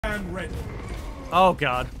Oh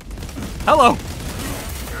god. Hello.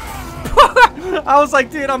 I was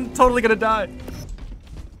like, dude, I'm totally gonna die.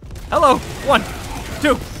 Hello. 1,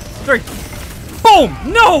 2, 3. Boom!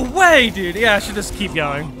 No way, dude. Yeah, I should just keep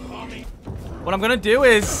going. What I'm gonna do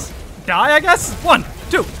is die, I guess. 1,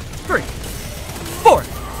 2, 3, 4.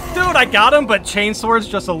 Dude, I got him, but Chainsword's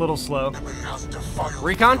just a little slow.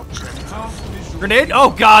 Recon? Grenade? Oh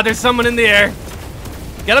god, there's someone in the air.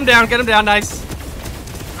 Get him down, nice.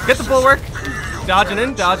 Get the bulwark. Dodging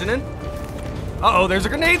in. Uh-oh, there's a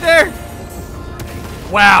grenade there.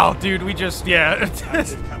 Wow, dude, we just, yeah.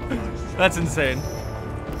 That's insane.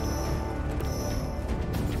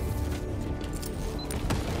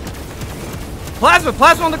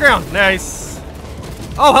 Plasma on the ground. Nice.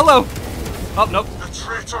 Oh, hello. Oh, nope. The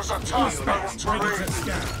traitors attack our terrain.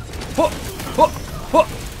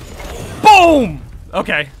 Boom!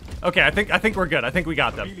 Okay, I think we're good. I think we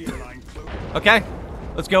got them. Okay,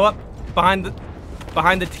 let's go up behind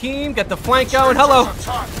the team. Get the flank going. Hello.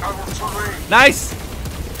 Nice,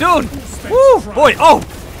 dude. Woo, boy. Oh,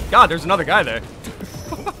 god, there's another guy there.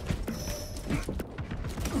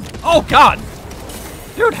 Oh god,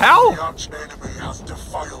 dude, how? The arch enemy has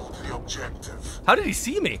defiled the objective. How did he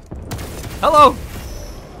see me? Hello.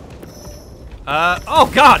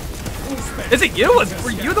 Oh god. Is it you?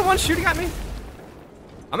 Were you the one shooting at me?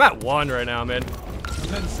 I'm at 1 right now, man.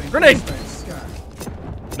 Grenade!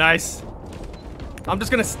 Nice. I'm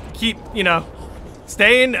just gonna keep, you know,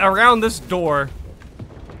 staying around this door.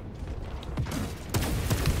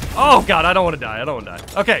 Oh god, I don't want to die.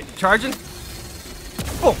 Okay, charging.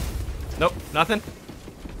 Boom. Nope, nothing.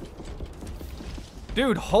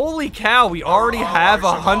 Dude, holy cow, we already have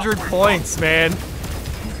 100 points, man.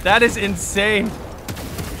 That is insane.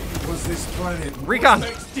 Recon.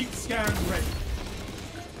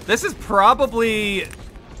 This is probably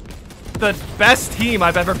the best team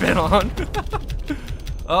I've ever been on.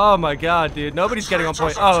 Oh my god, dude. Nobody's getting on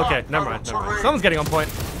point. Oh, okay. Never mind. Someone's getting on point.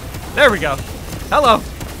 There we go. Hello.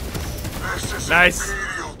 Nice.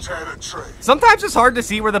 Sometimes it's hard to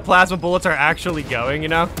see where the plasma bullets are actually going, you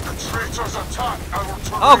know?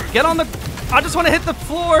 Oh, get on the... I just want to hit the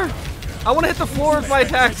floor. I want to hit the floor with my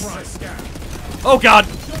attacks. Oh god.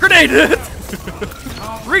 Grenade!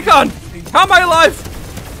 Recon! How am I alive?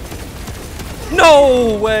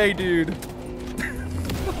 No way, dude.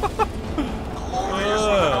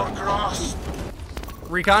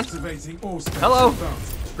 Recon? Hello?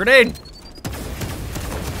 Grenade!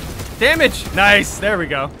 Damage! Nice, there we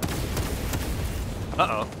go.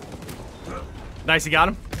 Uh-oh. Nice, you got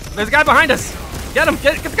him. There's a guy behind us! Get him!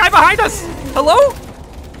 Get the guy behind us! Hello?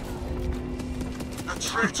 The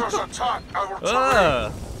traitors attack our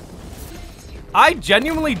terrain. I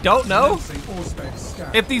genuinely don't know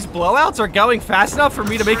if these blowouts are going fast enough for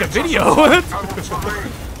me to make a video.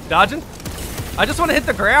 Dodging. I just want to hit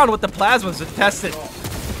the ground with the plasmas to test it.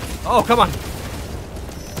 Oh, come on.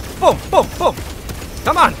 Boom, boom, boom.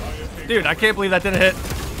 Come on. Dude, I can't believe that didn't hit.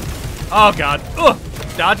 Oh, God. Ugh.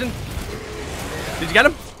 Dodging. Did you get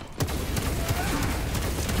him?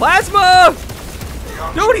 Plasma!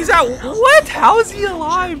 Dude, he's out. What? How is he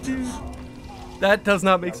alive, dude? That does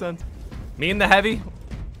not make sense. Me and the heavy,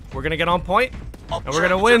 we're gonna get on point, and we're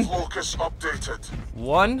gonna win.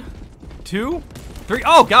 1, 2, 3.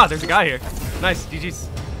 Oh god, there's a guy here. Nice, GG's.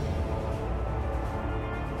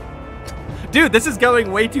 Dude, this is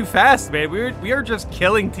going way too fast, man. We are just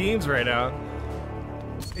killing teams right now.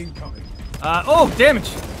 Incoming. Oh, damage.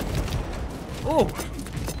 Oh,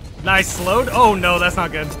 nice, slowed. Oh no, that's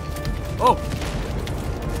not good. Oh.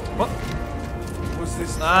 What?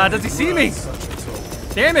 Does he see me?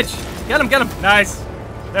 Damage. Get him, Nice.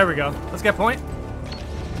 There we go. Let's get point.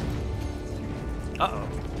 Uh-oh.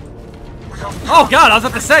 Oh, God, I was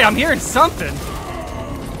about to say, I'm hearing something.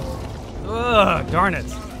 Ugh, darn it.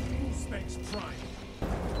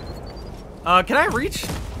 Can I reach?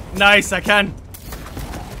 Nice, I can.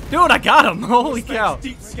 Dude, I got him. Holy cow.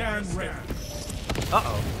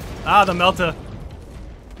 Uh-oh. Ah, the Melta.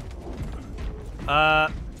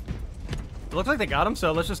 It looks like they got him,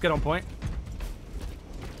 so let's just get on point.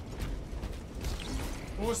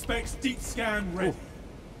 Four specs, deep scan ready.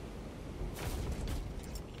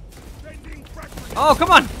 Oh,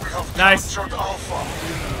 come on! Nice.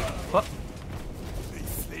 What? They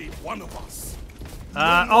slayed one of us.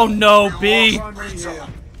 Oh no, B.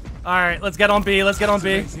 Alright, let's get on B, let's get on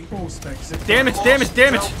B. Damage, damage,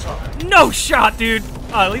 damage! No shot, dude!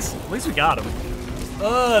 Oh, at least we got him.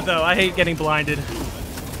 Though, I hate getting blinded.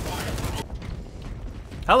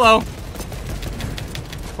 Hello.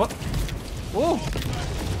 What? Whoa.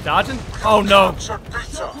 Dodging? Oh no.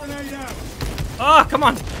 Ah, come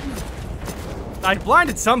on. I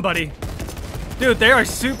blinded somebody. Dude, they are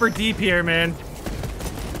super deep here, man.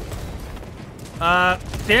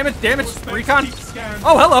 Damage, recon.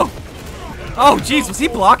 Oh, hello. Oh, jeez, was he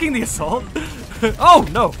blocking the assault? Oh,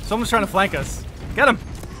 no, someone's trying to flank us. Get him.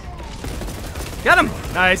 Get him.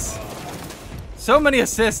 Nice. So many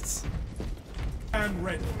assists.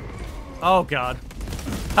 Oh, God.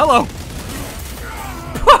 Hello.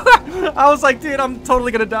 I was like, dude, I'm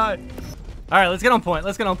totally gonna die. All right, let's get on point.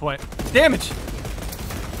 Let's get on point. Damage.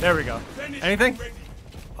 There we go. Anything?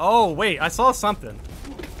 Oh, wait, I saw something.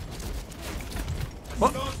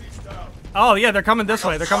 What? Oh, yeah, they're coming this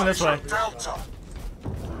way. They're coming this way.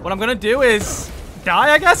 What I'm gonna do is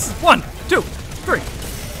die, I guess? 1, 2, 3,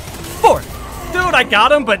 4. Dude, I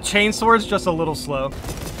got him, but Chainsword's just a little slow.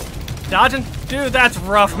 Dodging? Dude, that's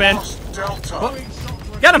rough, man. Oh.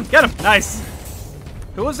 Get him, get him. Nice.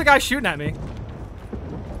 Who was the guy shooting at me?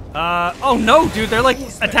 Oh no, dude, they're like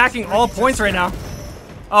attacking all points right now.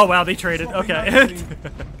 Oh wow, they traded. Okay.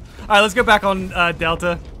 Alright, let's go back on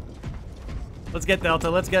Delta. Let's get Delta,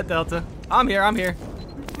 let's get Delta. I'm here, I'm here.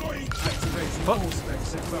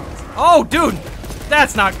 Oh, dude!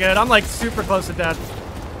 That's not good. I'm like super close to death.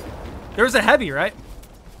 There was a heavy, right?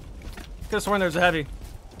 Could've sworn there was a heavy.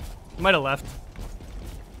 Might have left.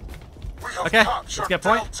 Okay, let's get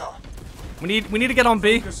point. We need to get on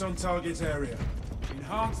B.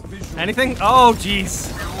 Anything? Oh,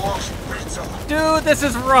 jeez. Dude, this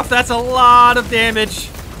is rough. That's a lot of damage.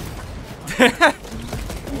 Get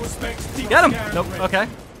him. Nope. Okay.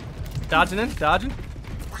 Dodging in. Dodging.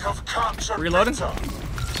 Reloading.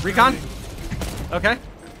 Recon. Okay.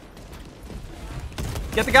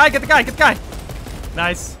 Get the guy. Get the guy. Get the guy.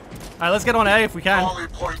 Nice. All right, let's get on A if we can.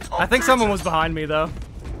 I think someone was behind me though.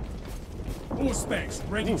 All specs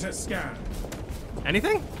ready to scan.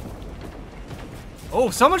 Anything? Oh,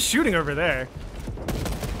 someone's shooting over there.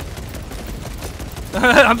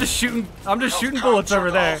 I'm just shooting bullets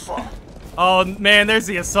over there. Oh man, there's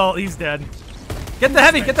the assault. He's dead. Get the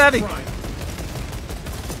heavy. Get the heavy.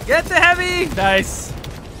 Get the heavy. Nice.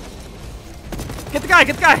 Get the guy.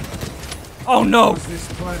 Get the guy. Oh no.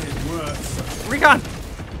 Recon.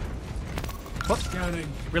 What?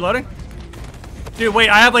 Reloading. Dude, wait.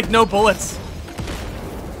 I have like no bullets.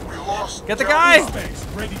 Get the guy.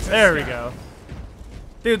 There we go.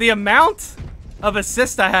 Dude, the amount of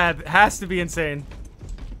assist I had has to be insane.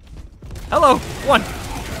 Hello. 1,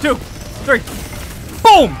 2, 3.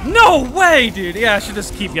 Boom! No way, dude. Yeah, I should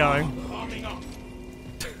just keep going.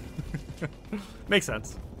 Makes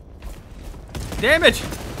sense. Damage.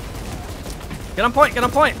 Get on point. Get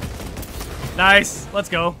on point. Nice. Let's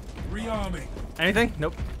go. Rearming. Anything?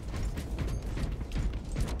 Nope.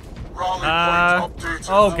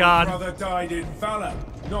 Oh God. Brother died in valor,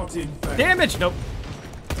 not in fame. Damage. Nope.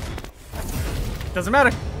 Doesn't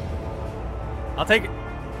matter. I'll take it.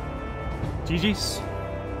 GG's.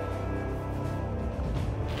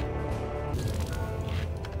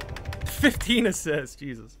 $15 assists.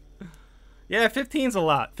 Jesus. Yeah, 15's a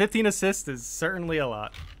lot. 15 assists is certainly a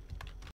lot.